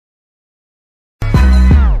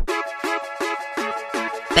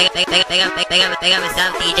Big up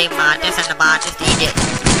yourself, DJ MadNess and the MadNess DJ.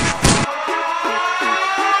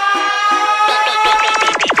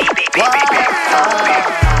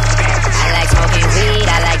 I like smoking weed,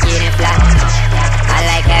 I like getting fly. I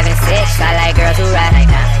like having sex, I like girls who ride.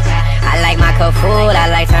 I like my cold food, I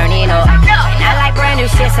like turning up. And I like brand new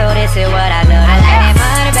shit, so this is what I love. I like that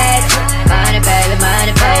money, baby, money, baby,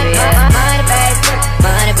 money, baby, yeah. Money, baby,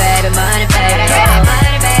 money, baby, money, baby, yeah.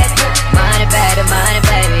 Money, baby, money, baby, money,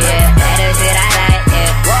 baby, yeah. That is shit I like, yeah.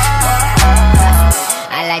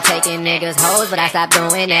 I like taking niggas hoes, but I stopped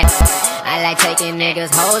doing that. I like taking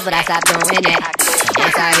niggas hoes, but I stopped doing that.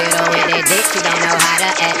 Once I hit her with that dick, she don't know how to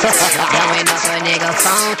act. Blowing up a nigga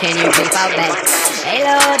phone, can you creep out back? Hey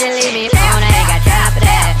Lord, just leave me alone, I ain't got time for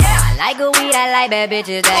that. I like good weed, I like bad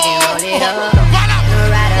bitches that can roll it up.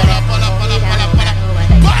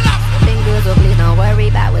 Been good, so please don't worry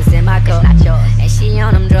about what's in my cup. And she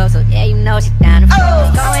on them drugs, so yeah, you know she down to fuck.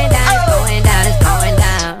 It's going down, it's going down, it's going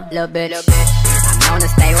down. Little bit, I'm gonna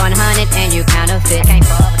stay 100 and you counterfeit. And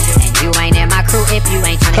you ain't in my crew if you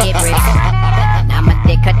ain't tryna get rich. And I'ma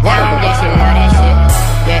dick her down, yeah, she love that shit.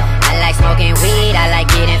 Yeah, I like smoking weed, I like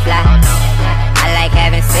getting fly. I like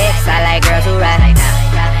having sex, I like girls who ride. I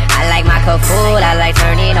like my cold food, I like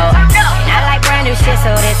turning up. And I like brand new shit,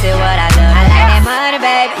 so this is what I love. I like that money,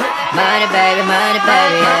 baby, money, baby, money,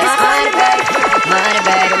 baby, yeah. Money, baby, money,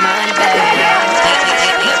 baby, money, baby, yeah.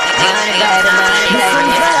 Money, baby, money, baby,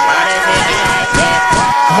 yeah.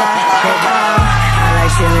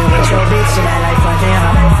 Chillin' with your bitch and I like fucking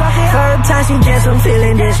her. First time she gets some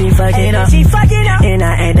feeling, then she fucking up. And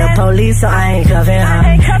I ain't the police, so I ain't cuffing her.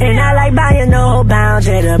 And I like buying no whole bound,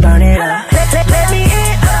 just to burn it up. Let me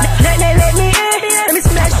in, let me in. Let me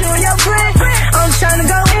smash you and your friend. I'm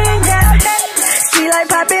tryna go in, yeah. She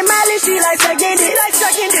like popping Molly, she like sucking dick. She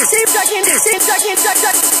sucking dick, she sucking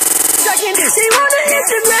dick. She wanna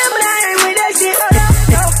Instagram, but I ain't with that shit.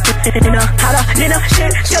 You know, holla,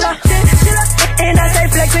 shit, chilla. And I stay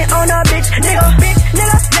flexing on a bitch, nigga.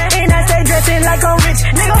 And I stay dressing like I'm rich,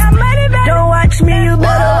 nigga. Don't watch me, you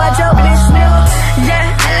better watch your bitch, nigga. Yeah.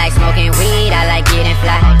 I like smoking weed, I like getting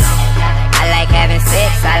fly. I like having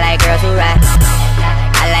sex, I like girls who ride.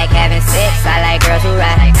 I like having sex, I like girls who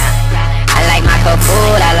ride. I like my cold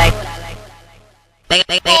food, I like. Big up,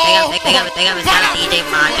 DJ MadNess and the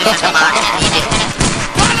MadNess DJ.